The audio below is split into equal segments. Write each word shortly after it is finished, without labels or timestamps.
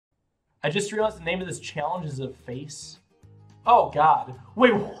I just realized the name of this challenge is a face. Oh, God.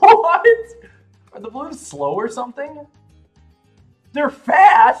 Wait, what? Are the balloons slow or something? They're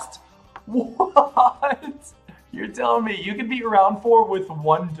fast? What? You're telling me you can beat round 4 with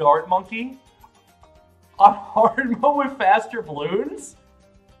one dart monkey? On hard mode with faster balloons?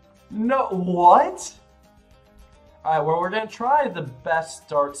 No, what? Alright, well, we're gonna try the best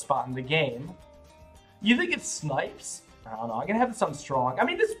dart spot in the game. You think it snipes? I don't know, I'm gonna have this on strong. I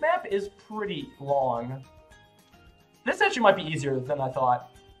mean, this map is pretty long. This actually might be easier than I thought.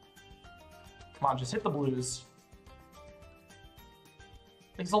 Come on, just hit the blues.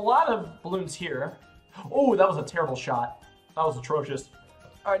 There's a lot of balloons here. Oh, that was a terrible shot. That was atrocious.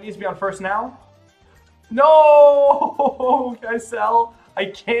 Alright, needs to be on first now. No! Can I sell? I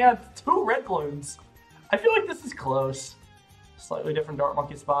can't. 2 red balloons. I feel like this is close. Slightly different dart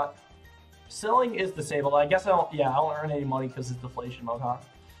monkey spot. Selling is disabled. I guess I don't earn any money because it's deflation mode, huh?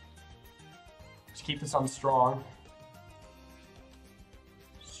 Just keep this on strong.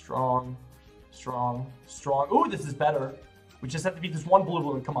 Strong. Strong. Strong. Ooh, this is better. We just have to beat this one blue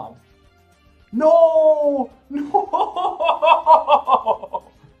balloon. Come on. No! No!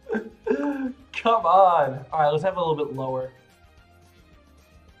 Come on. Alright, let's have it a little bit lower.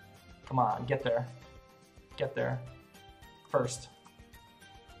 Come on, get there. Get there. First.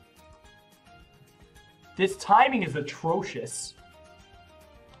 This timing is atrocious.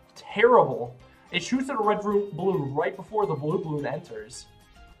 Terrible. It shoots at a red balloon right before the blue balloon enters.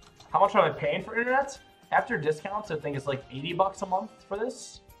 How much am I paying for internet? After discounts, I think it's like 80 bucks a month for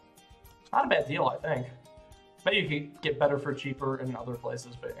this. Not a bad deal, I think. Maybe you could get better for cheaper in other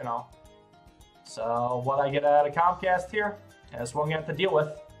places, but you know. So what I get out of Comcast here, that's what I'm gonna have to deal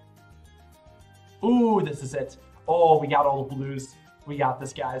with. Ooh, this is it. Oh, we got all the blues. We got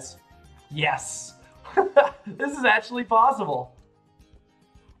this, guys. Yes. This is actually possible.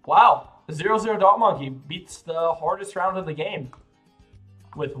 Wow. 0-0 Dot Monkey beats the hardest round of the game.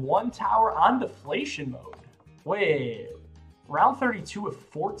 With 1 tower on deflation mode. Wait. Round 32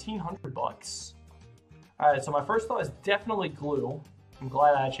 with 1,400 bucks. Alright, so my first thought is definitely glue. I'm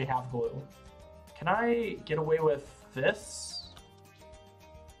glad I actually have glue. Can I get away with this?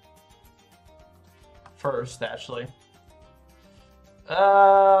 First, actually.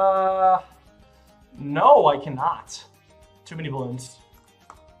 No, I cannot. Too many balloons.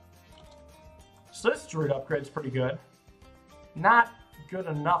 So this druid upgrade's pretty good. Not good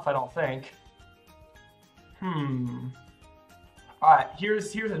enough, I don't think. Alright,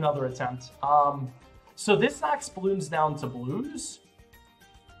 here's another attempt. So this knocks balloons down to blues.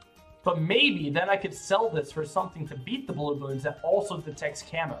 But maybe then I could sell this for something to beat the blue balloons that also detects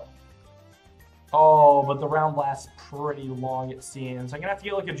camo. Oh, but the round lasts pretty long, it seems. I'm gonna have to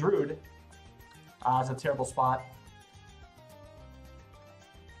get like a druid. It's a terrible spot.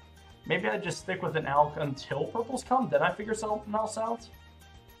 Maybe I just stick with an elk until purples come, then I figure something else out.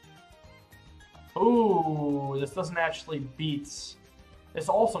 Ooh, this doesn't actually beat. This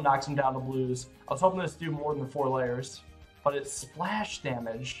also knocks him down to blues. I was hoping this would do more than 4 layers. But it's splash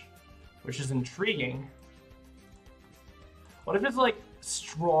damage, which is intriguing. What if it's like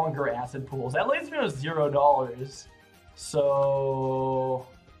stronger acid pools? That leaves me with $0. So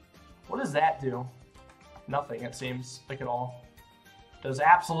what does that do? Nothing, it seems like at all. Does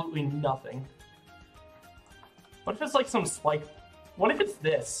absolutely nothing. What if it's like some spike? What if it's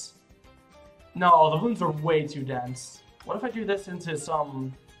this? No, the balloons are way too dense. What if I do this into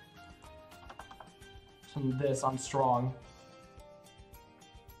some this on strong?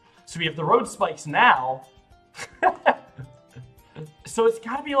 So we have the road spikes now. So it's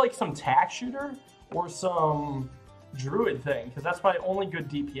gotta be like some tack shooter or some druid thing, because that's my only good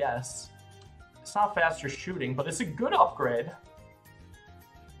DPS. It's not faster shooting, but it's a good upgrade.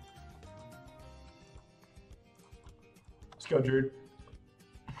 Let's go, druid.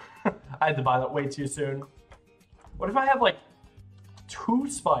 I had to buy that way too soon. What if I have like 2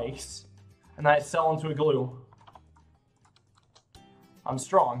 spikes and then I sell into a glue? I'm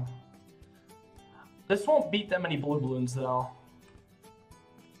strong. This won't beat that many blue balloons though.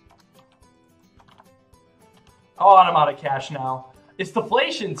 Oh, and I'm out of cash now. It's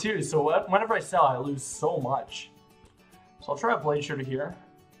deflation too, so whenever I sell, I lose so much. So I'll try a blade shooter here.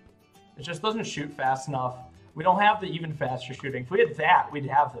 It just doesn't shoot fast enough. We don't have the even faster shooting. If we had that, we'd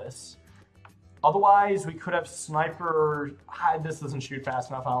have this. Otherwise, we could have sniper. This doesn't shoot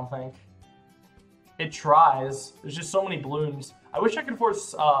fast enough, I don't think. It tries. There's just so many balloons. I wish I could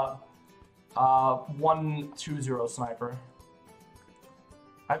force 1-2-0 sniper.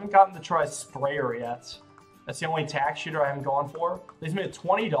 I haven't gotten to try sprayer yet. That's the only tack shooter I haven't gone for. Leaves me at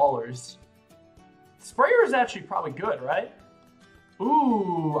 $20. Sprayer is actually probably good, right?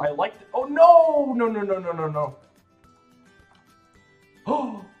 Ooh, I like it. Oh, no! No, no, no, no, no, no.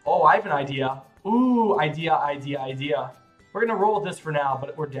 Oh, I have an idea. Ooh, idea. We're gonna roll with this for now,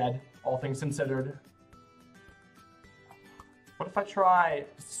 but we're dead, all things considered. What if I try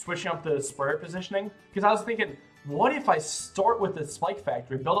switching up the sprayer positioning? Because I was thinking, what if I start with the spike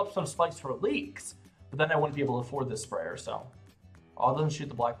factory, build up some spikes for leaks, but then I wouldn't be able to afford this sprayer, so. Oh, it doesn't shoot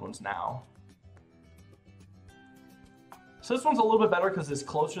the black balloons now. So this one's a little bit better because it's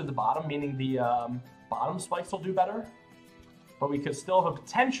closer to the bottom, meaning the bottom spikes will do better. But we could still have a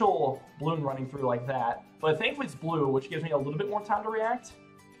potential balloon running through like that. But thankfully it's blue, which gives me a little bit more time to react.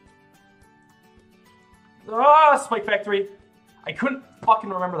 Ah, spike factory. I couldn't fucking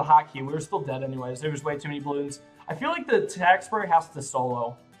remember the hotkey. We were still dead anyways. There was way too many balloons. I feel like the attack sprayer has to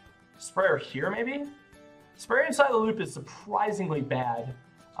solo. Sprayer here, maybe? Sprayer inside the loop is surprisingly bad.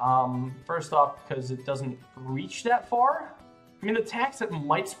 First off, because it doesn't reach that far. I mean, the attacks that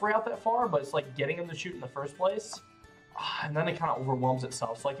might spray out that far, but it's like getting them to shoot in the first place. And then it kind of overwhelms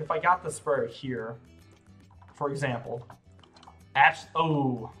itself. So like if I got the sprayer here, for example.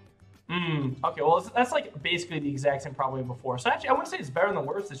 Okay, well, that's like basically the exact same problem before. So actually, I wouldn't say it's better than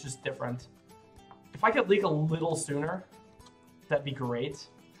worse, it's just different. If I could leak a little sooner, that'd be great.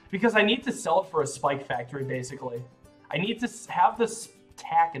 Because I need to sell it for a spike factory, basically. I need to have this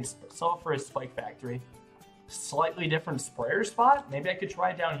tack and sell it for a spike factory. Slightly different sprayer spot? Maybe I could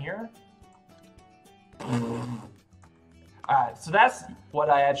try it down here? Alright, so that's what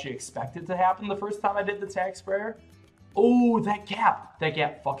I actually expected to happen the first time I did the tack sprayer. Oh, that gap! That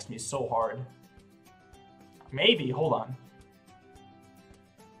gap fucks me so hard. Maybe, hold on.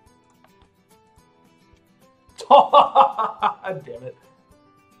 Damn it.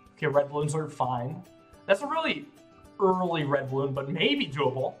 Okay, red balloons are fine. That's a really early red balloon, but maybe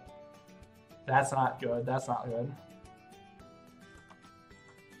doable. That's not good. That's not good.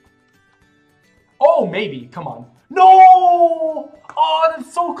 Oh, maybe. Come on. No! Oh,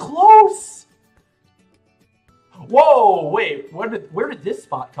 that's so close! Whoa, wait. Where did this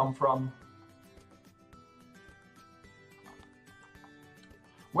spot come from?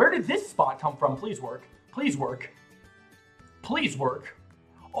 Where did this spot come from? Please work. Please work. Please work.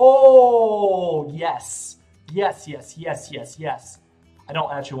 Oh, yes. Yes, yes, yes, yes, yes. I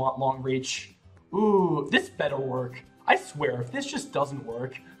don't actually want long reach. Ooh, this better work. I swear, if this just doesn't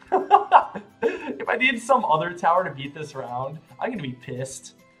work, if I need some other tower to beat this round, I'm gonna be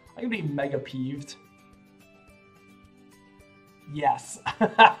pissed. I'm gonna be mega peeved. Yes.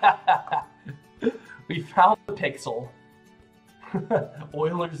 We found the pixel.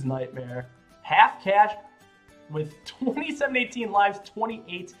 Euler's nightmare. Half cash with 2718 lives,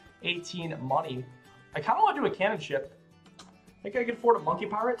 2818 money. I kind of want to do a cannon ship. I think I can afford a monkey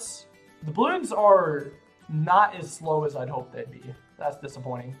pirates. The balloons are not as slow as I'd hoped they'd be. That's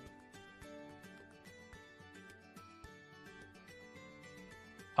disappointing.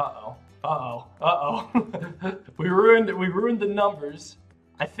 Uh-oh. Uh-oh. Uh-oh. we ruined the numbers.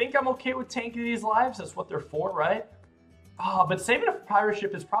 I think I'm okay with tanking these lives. That's what they're for, right? But saving a pirate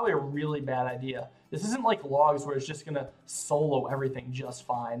ship is probably a really bad idea. This isn't like logs where it's just gonna solo everything just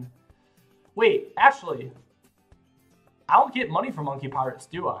fine. Wait, actually, I don't get money from monkey pirates,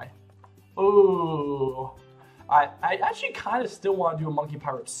 do I? Ooh. I actually kind of still want to do a monkey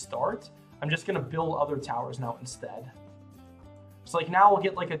pirate start. I'm just gonna build other towers now instead. So like now we'll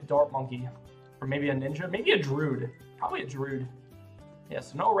get like a dart monkey, or maybe a ninja, maybe a druid. Probably a druid. Yeah,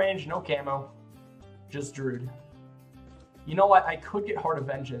 so no range, no camo, just druid. You know what? I could get Heart of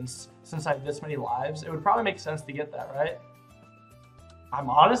Vengeance since I have this many lives. It would probably make sense to get that, right? I'm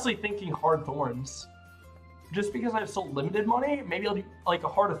honestly thinking Hard Thorns. Just because I have so limited money, maybe I'll do like a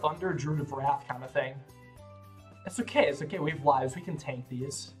Heart of Thunder, Druid of Wrath kind of thing. It's okay, it's okay. We have lives. We can tank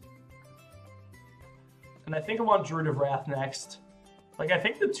these. And I think I want Druid of Wrath next. Like, I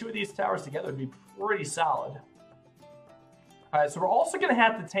think the two of these towers together would be pretty solid. Alright, so we're also going to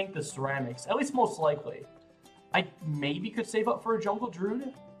have to tank the ceramics, at least most likely. I maybe could save up for a jungle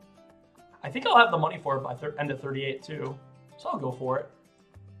druid. I think I'll have the money for it by end of 38 too. So I'll go for it.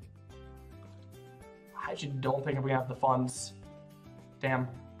 I actually don't think I'm going to have the funds. Damn.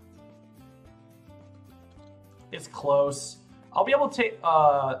 It's close. I'll be able to take,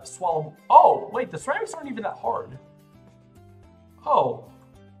 swallow. Oh, wait, the ceramics aren't even that hard. Oh,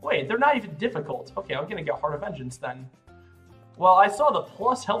 wait, they're not even difficult. Okay, I'm going to get Heart of Vengeance then. Well, I saw the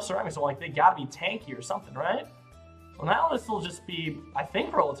plus health ceramics, so like they got to be tanky or something, right? Well, now this will just be, I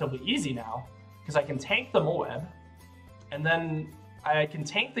think, relatively easy now. Because I can tank the Moab. And then I can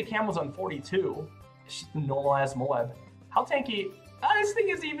tank the camels on 42. It's just normal as Moab. How tanky? This thing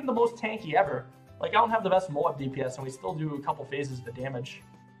is even the most tanky ever. Like, I don't have the best Moab DPS, and we still do a couple phases of the damage.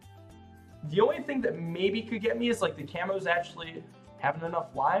 The only thing that maybe could get me is, like, the camos actually having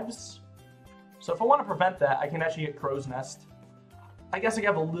enough lives. So if I want to prevent that, I can actually get Crow's Nest. I guess I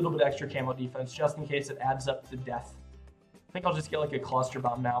have a little bit extra camo defense, just in case it adds up to death. I think I'll just get, like, a Cluster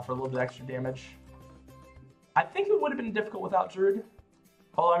Bomb now for a little bit extra damage. I think it would have been difficult without Druid.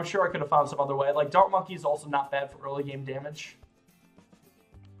 Although I'm sure I could have found some other way. Like, Dart Monkey is also not bad for early game damage.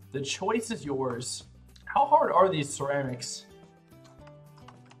 The choice is yours. How hard are these ceramics?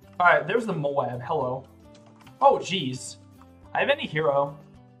 Alright, there's the Moab. Hello. Oh, jeez. I have any hero.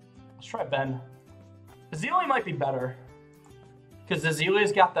 Let's try Ben. Azili might be better. Because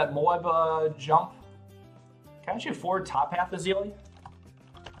Azili's got that Moab jump. Can I actually afford top half Azili?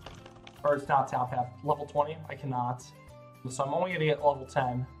 Or it's not top half. Level 20? I cannot. So I'm only going to get level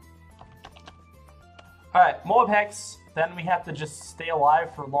 10. Alright, Moab Hex. Then we have to just stay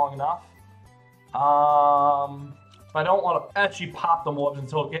alive for long enough. I don't want to actually pop the Moabs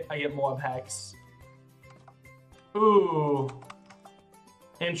until I get Moab Hex. Ooh.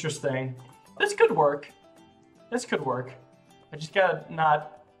 Interesting. This could work. This could work. I just gotta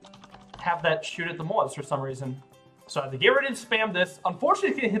not have that shoot at the Moabs for some reason. So I have to get ready to spam this. Unfortunately,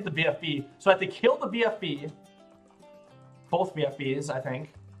 it's gonna hit the BFB. So I have to kill the BFB. Both BFBs, I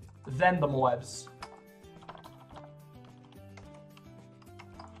think. Then the Moabs.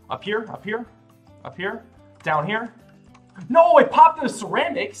 Up here, up here, up here, down here. No, it popped the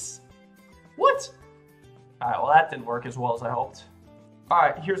ceramics. What? All right, well, that didn't work as well as I hoped. All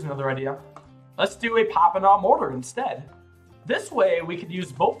right, here's another idea. Let's do a Pop-and-Off Mortar instead. This way, we could use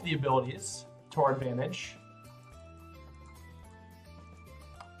both the abilities to our advantage.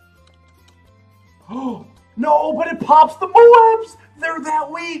 Oh, no, but it pops the Moabs! They're that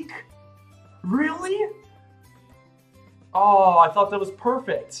weak! Really? Oh, I thought that was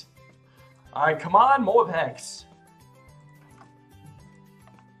perfect. Alright, come on, Moab Hex.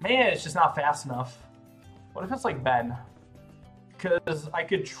 Man, it's just not fast enough. What if it's like Ben? Because I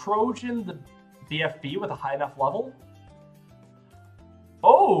could Trojan the BFB with a high enough level.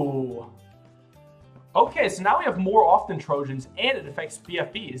 Oh! Okay, so now we have more often Trojans, and it affects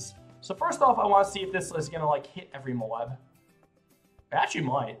BFBs. So first off, I want to see if this is going to, like, hit every Moab. It actually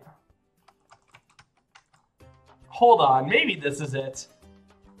might. Hold on, maybe this is it.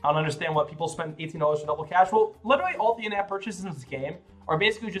 I don't understand why people spend $18 for double cash. Well, literally all the in-app purchases in this game are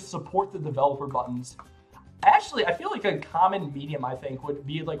basically just support the developer buttons. Actually, I feel like a common medium, I think, would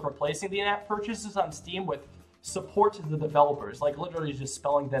be like replacing the in-app purchases on Steam with support to the developers. Like literally just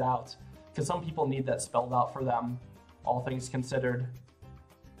spelling that out. Because some people need that spelled out for them, all things considered.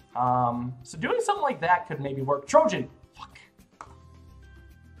 So doing something like that could maybe work. Trojan! Fuck.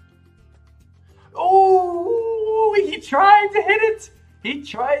 Oh, he tried to hit it! He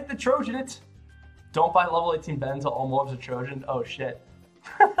tried to Trojan it. Don't buy level 18 Ben until all Moabs are Trojan. Oh, shit.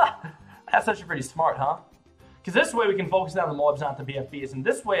 That's actually pretty smart, huh? Because this way we can focus down the Moabs, not the BFBs. And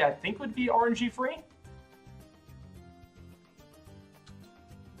this way I think would be RNG free.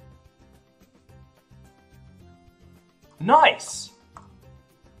 Nice!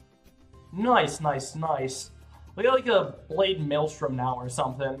 Nice, nice, nice. We got like a Blade Maelstrom now or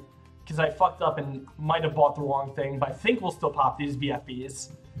something. Because I fucked up and might have bought the wrong thing, but I think we'll still pop these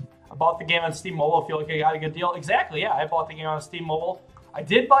BFBs. I bought the game on Steam Mobile. I feel like I got a good deal. Exactly, yeah, I bought the game on Steam Mobile. I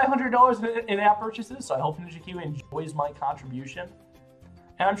did buy $100 in-app purchases, so I hope Ninja Kiwi enjoys my contribution.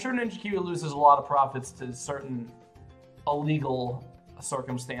 And I'm sure Ninja Kiwi loses a lot of profits to certain illegal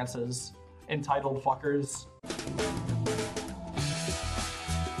circumstances. Entitled fuckers.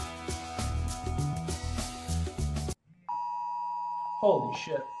 Holy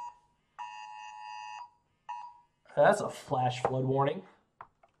shit. That's a flash flood warning.